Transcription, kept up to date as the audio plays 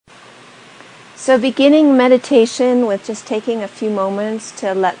So beginning meditation with just taking a few moments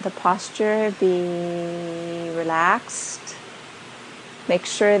to let the posture be relaxed. Make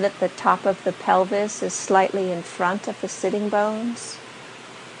sure that the top of the pelvis is slightly in front of the sitting bones.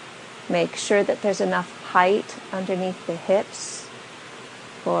 Make sure that there's enough height underneath the hips,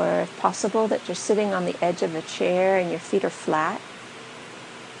 or if possible that you're sitting on the edge of a chair and your feet are flat.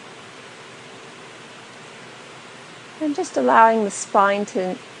 And just allowing the spine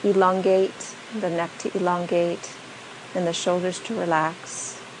to elongate, the neck to elongate, and the shoulders to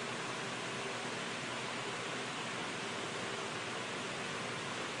relax.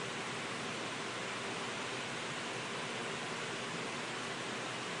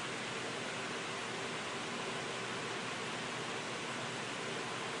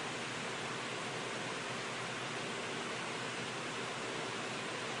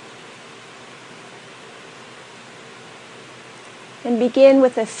 And begin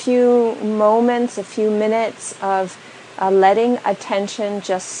with a few moments, a few minutes of letting attention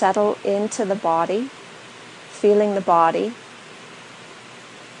just settle into the body, feeling the body.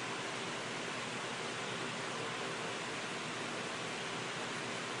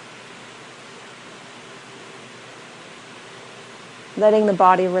 Letting the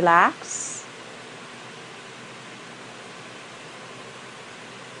body relax.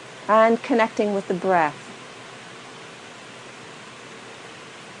 And connecting with the breath.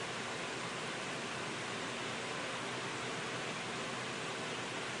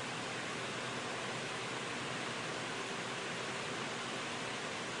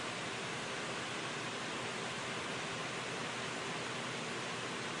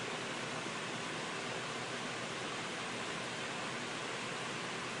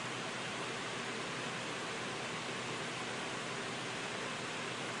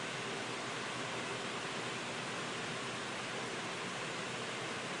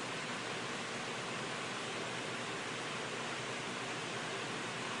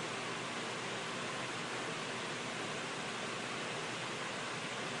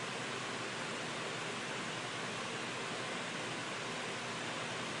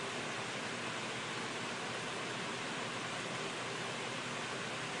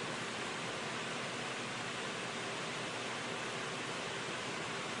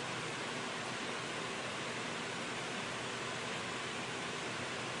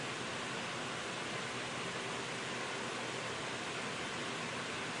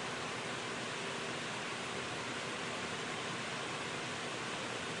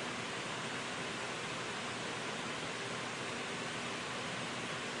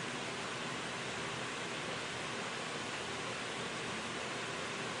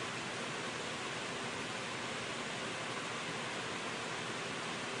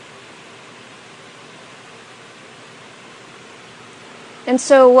 And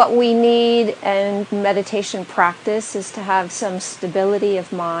so what we need in meditation practice is to have some stability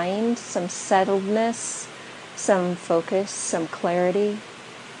of mind, some settledness, some focus, some clarity.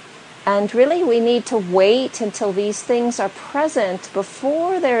 And really we need to wait until these things are present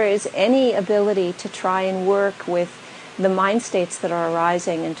before there is any ability to try and work with the mind states that are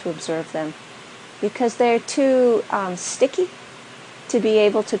arising and to observe them. Because they're too sticky to be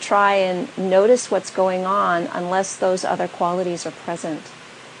able to try and notice what's going on unless those other qualities are present.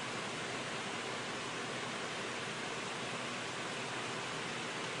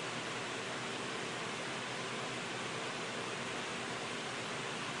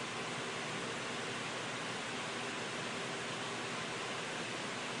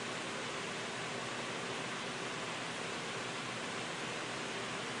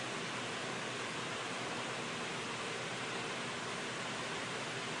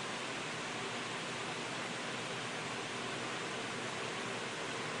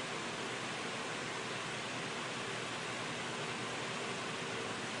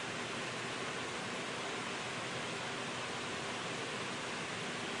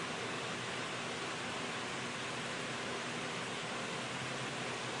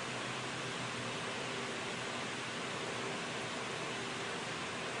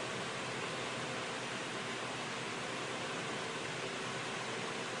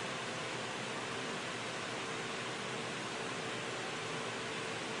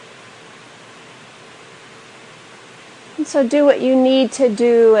 And so do what you need to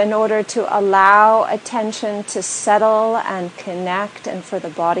do in order to allow attention to settle and connect and for the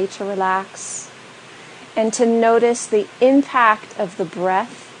body to relax. And to notice the impact of the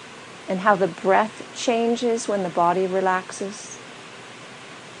breath and how the breath changes when the body relaxes.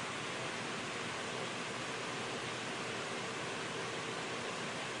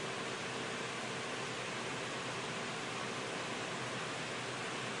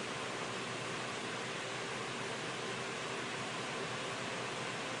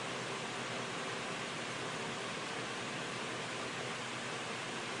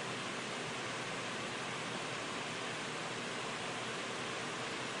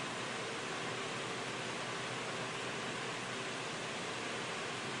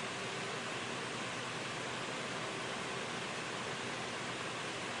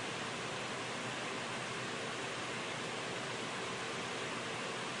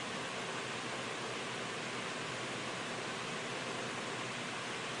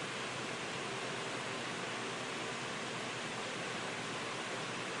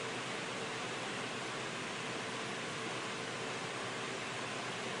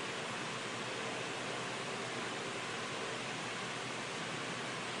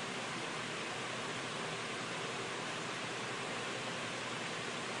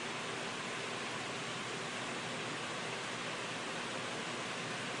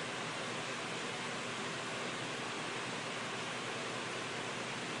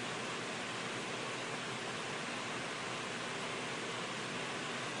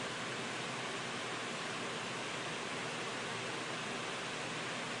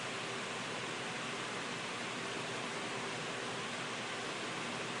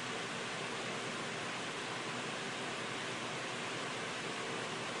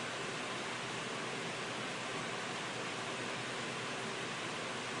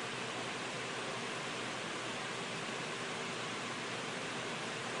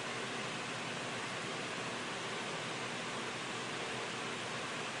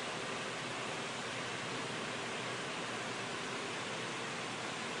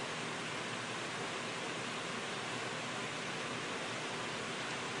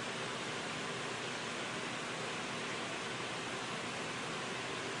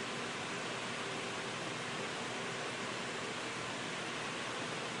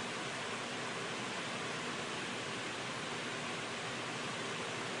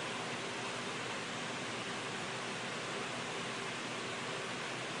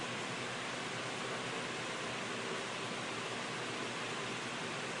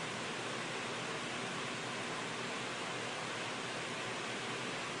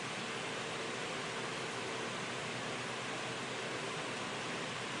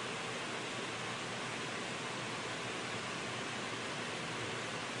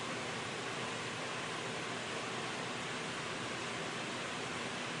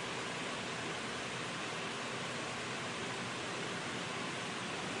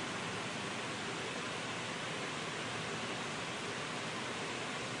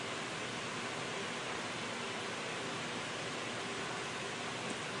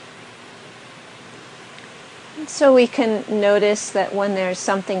 So we can notice that when there's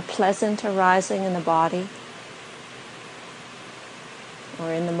something pleasant arising in the body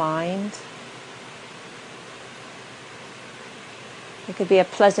or in the mind, it could be a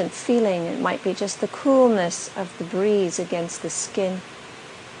pleasant feeling. It might be just the coolness of the breeze against the skin.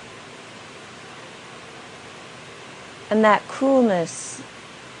 And that coolness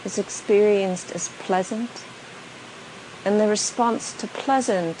is experienced as pleasant. And the response to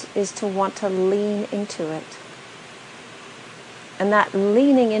pleasant is to want to lean into it. And that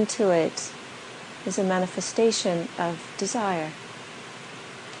leaning into it is a manifestation of desire.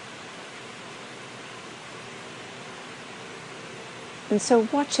 And so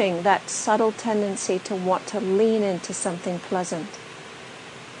watching that subtle tendency to want to lean into something pleasant.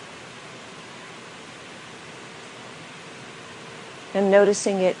 And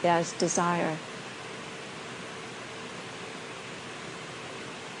noticing it as desire.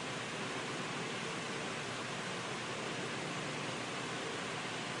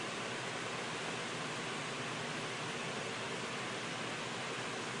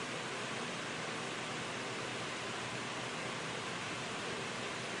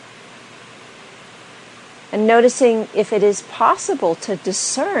 And noticing if it is possible to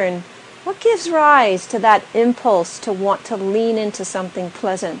discern what gives rise to that impulse to want to lean into something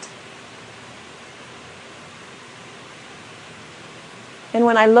pleasant. And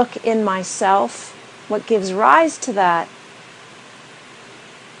when I look in myself, what gives rise to that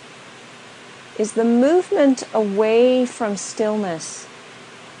is the movement away from stillness,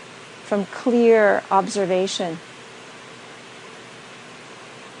 from clear observation.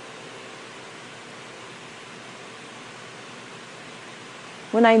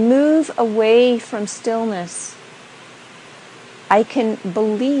 When I move away from stillness, I can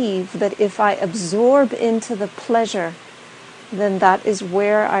believe that if I absorb into the pleasure, then that is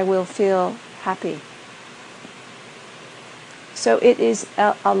where I will feel happy. So it is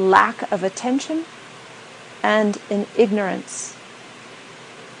a lack of attention and an ignorance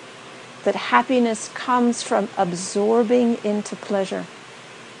that happiness comes from absorbing into pleasure.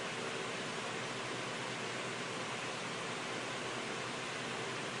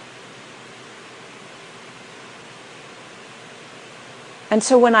 And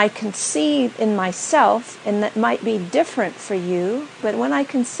so when I can see in myself, and that might be different for you, but when I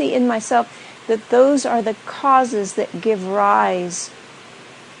can see in myself that those are the causes that give rise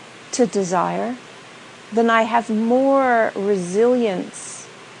to desire, then I have more resilience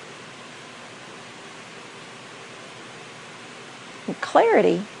and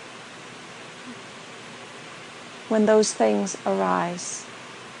clarity when those things arise.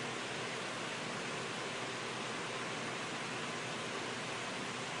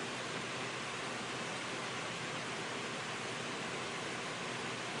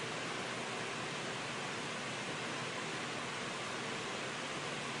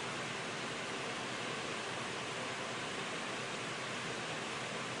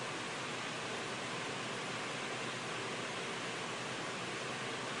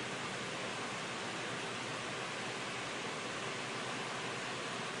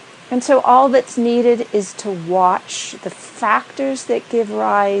 And so all that's needed is to watch the factors that give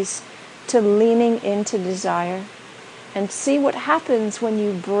rise to leaning into desire and see what happens when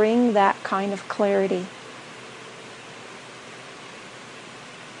you bring that kind of clarity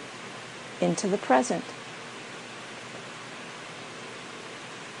into the present.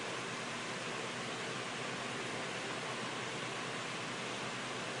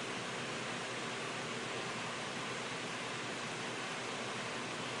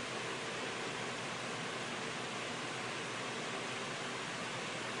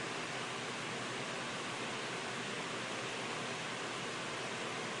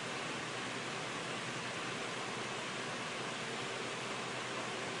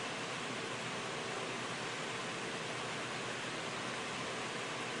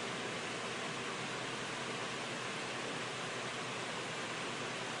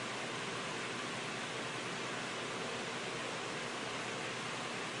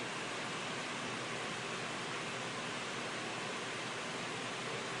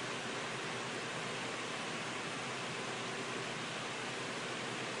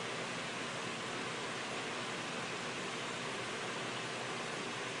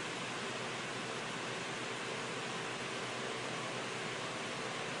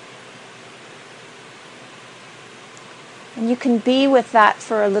 And you can be with that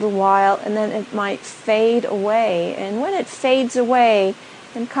for a little while, and then it might fade away. And when it fades away,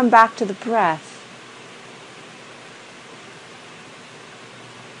 then come back to the breath.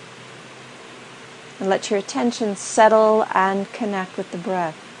 And let your attention settle and connect with the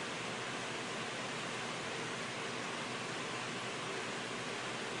breath.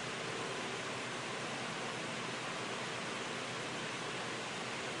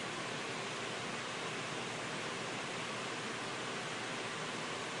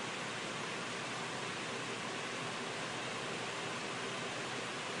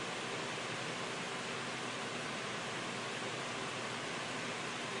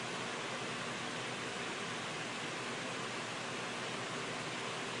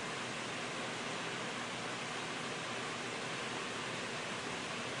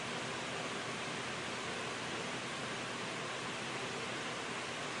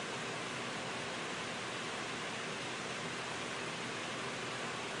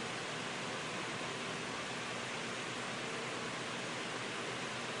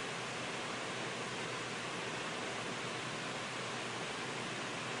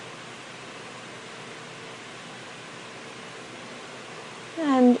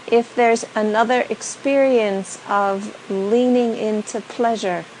 And if there's another experience of leaning into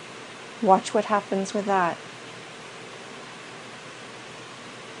pleasure, watch what happens with that.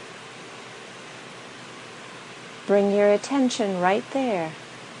 Bring your attention right there.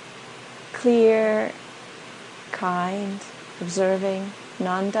 Clear, kind, observing,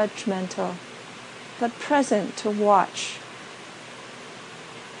 non-judgmental, but present to watch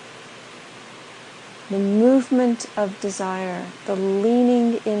the movement of desire, the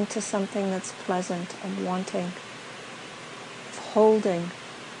leaning into something that's pleasant and wanting, holding.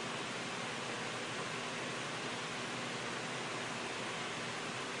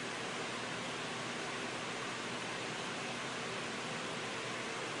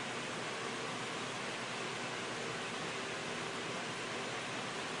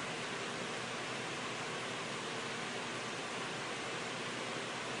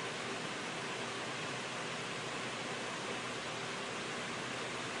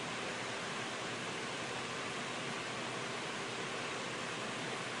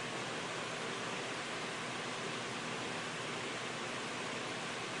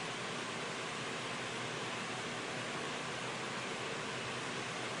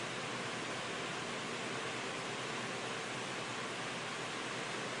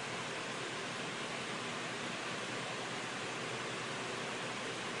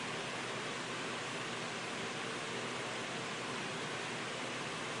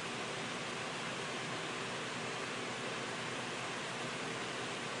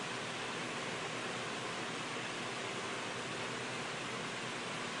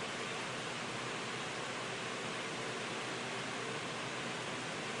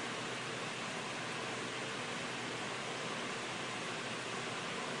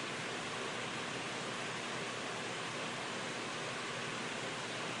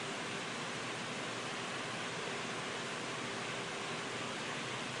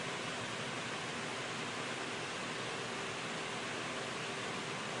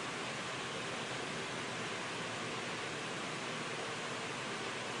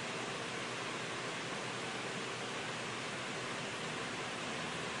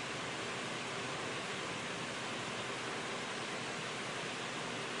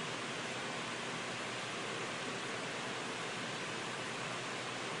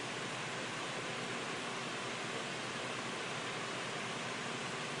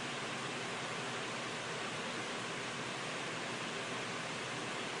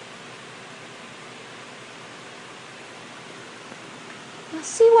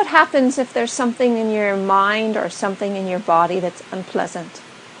 See what happens if there's something in your mind or something in your body that's unpleasant.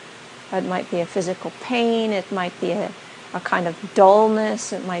 It might be a physical pain, it might be a kind of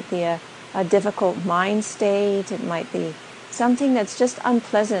dullness, it might be a difficult mind state, it might be something that's just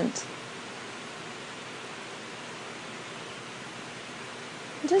unpleasant.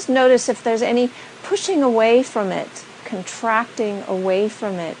 Just notice if there's any pushing away from it, contracting away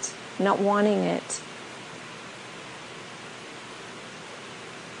from it, not wanting it.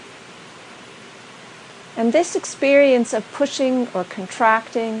 And this experience of pushing or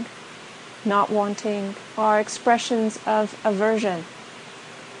contracting, not wanting, are expressions of aversion.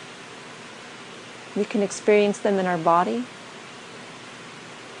 We can experience them in our body.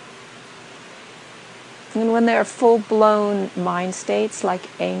 And when there are full-blown mind states like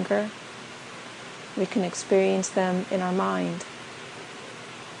anger, we can experience them in our mind.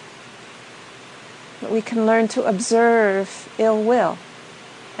 But we can learn to observe ill will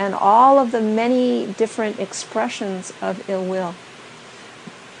and all of the many different expressions of ill will.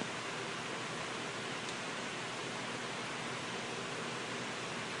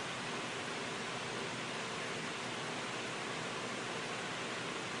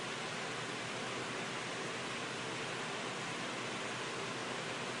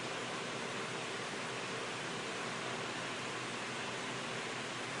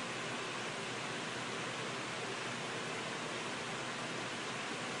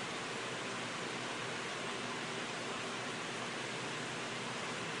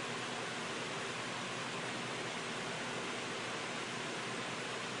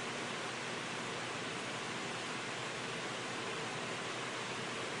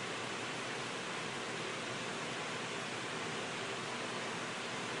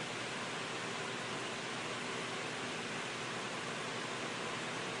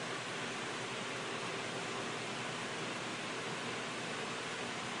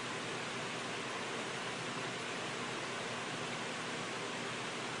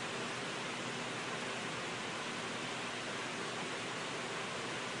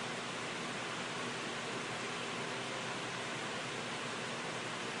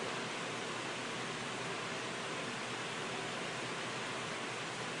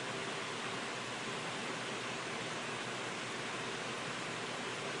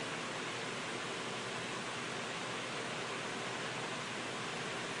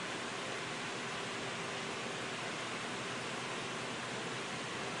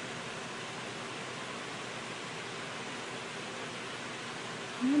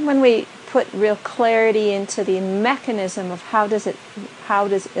 And when we put real clarity into the mechanism of how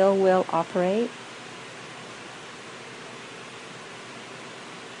does ill will operate,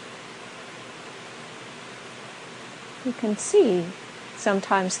 you can see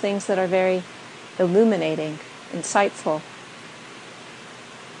sometimes things that are very illuminating, insightful.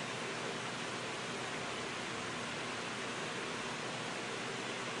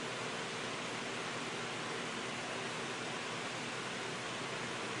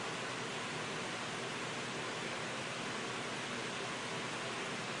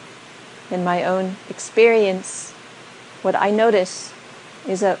 In my own experience, what I notice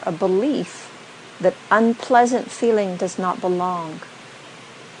is a belief that unpleasant feeling does not belong.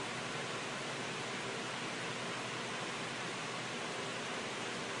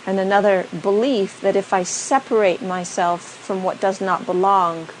 And another belief that if I separate myself from what does not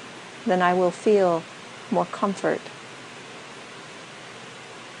belong, then I will feel more comfort.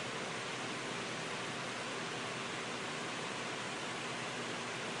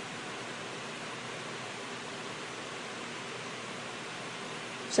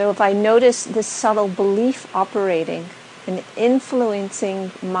 So if I notice this subtle belief operating and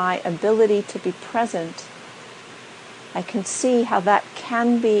influencing my ability to be present, I can see how that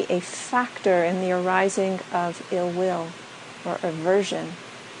can be a factor in the arising of ill will or aversion.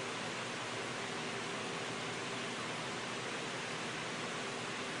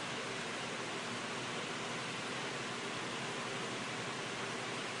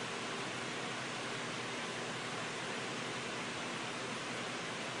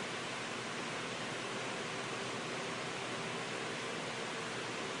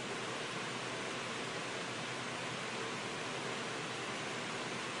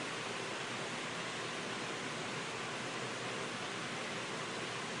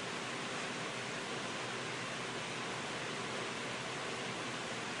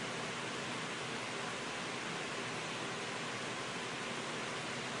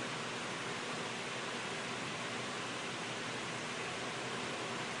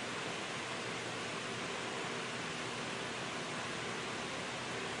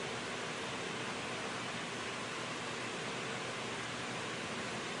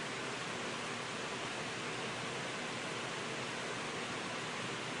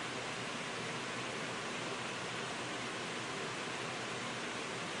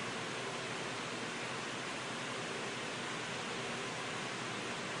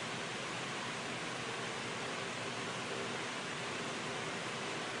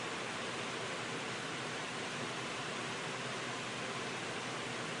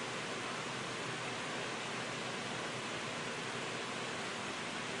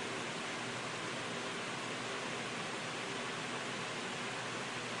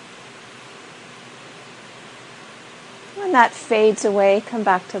 When that fades away, come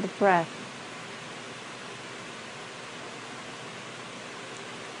back to the breath.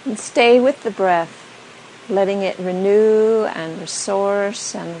 And stay with the breath, letting it renew and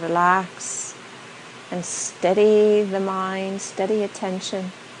resource and relax and steady the mind, steady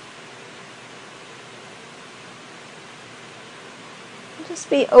attention. And just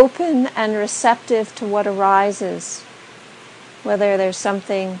be open and receptive to what arises, whether there's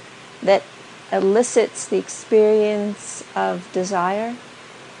something that elicits the experience of desire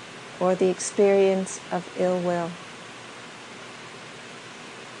or the experience of ill will.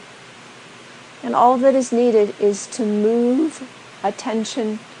 And all that is needed is to move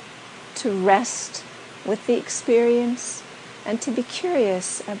attention to rest with the experience and to be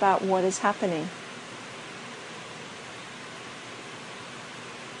curious about what is happening.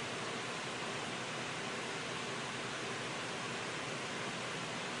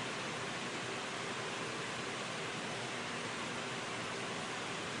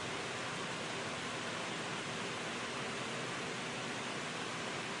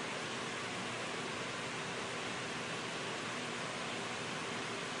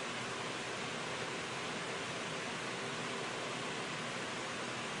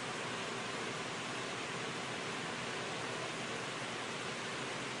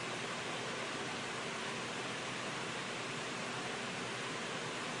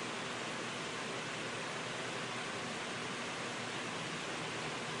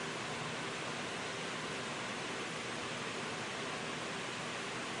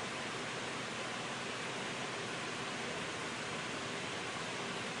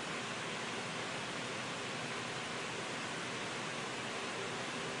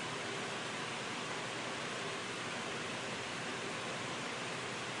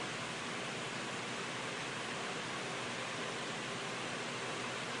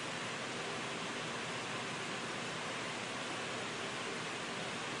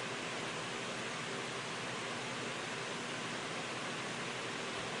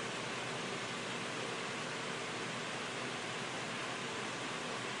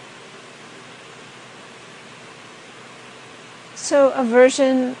 So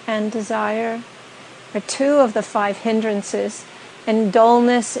aversion and desire are two of the 5 hindrances, and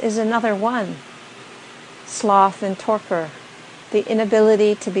dullness is another one. Sloth and torpor, the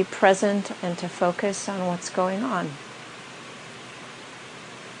inability to be present and to focus on what's going on.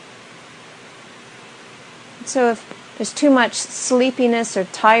 So if there's too much sleepiness or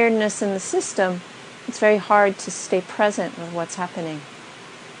tiredness in the system, it's very hard to stay present with what's happening.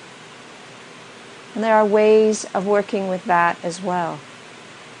 And there are ways of working with that as well.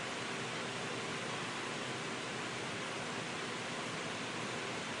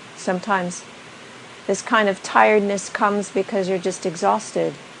 Sometimes this kind of tiredness comes because you're just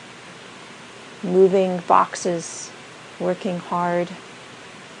exhausted, moving boxes, working hard,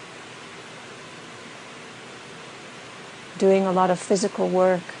 doing a lot of physical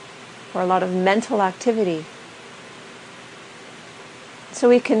work or a lot of mental activity. So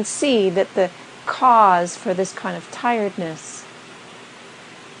we can see that the cause for this kind of tiredness.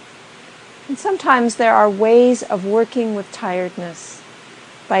 And sometimes there are ways of working with tiredness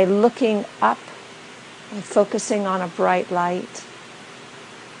by looking up, by focusing on a bright light,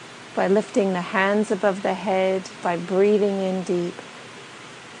 by lifting the hands above the head, by breathing in deep,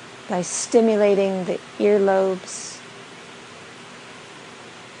 by stimulating the earlobes.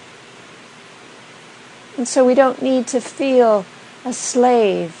 And so we don't need to feel a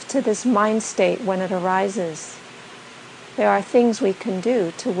slave to this mind state when it arises. There are things we can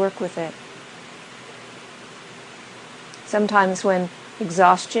do to work with it. Sometimes when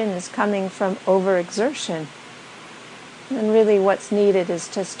exhaustion is coming from overexertion, then really what's needed is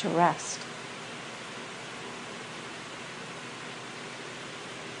just to rest.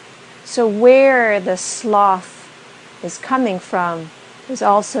 So where the sloth is coming from is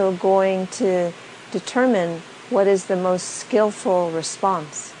also going to determine what is the most skillful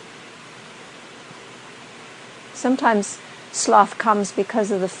response. Sometimes sloth comes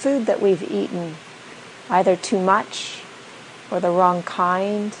because of the food that we've eaten, either too much or the wrong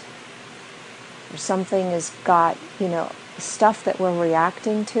kind, or something has got, stuff that we're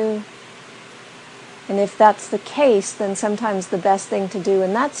reacting to. And if that's the case, then sometimes the best thing to do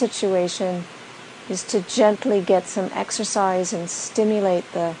in that situation is to gently get some exercise and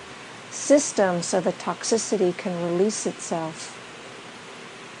stimulate the system so the toxicity can release itself.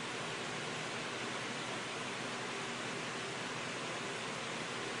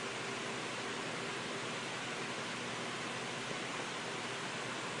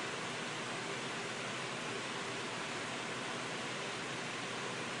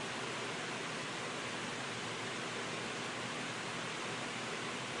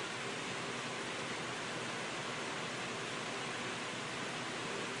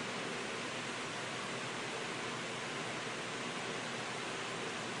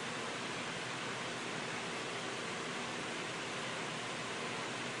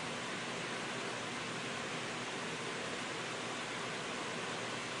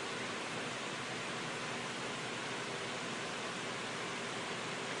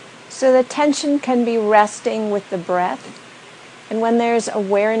 So the tension can be resting with the breath. And when there's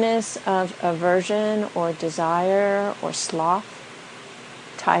awareness of aversion or desire or sloth,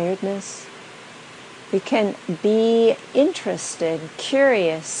 tiredness, we can be interested,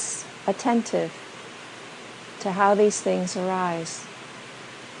 curious, attentive to how these things arise.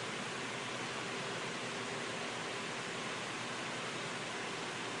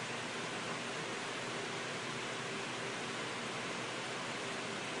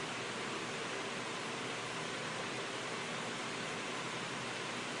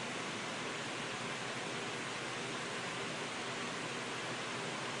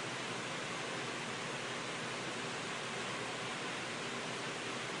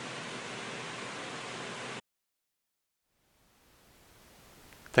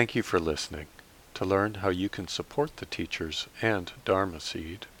 Thank you for listening. To learn how you can support the teachers and Dharma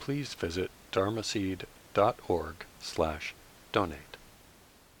Seed, please visit dharmaseed.org/donate.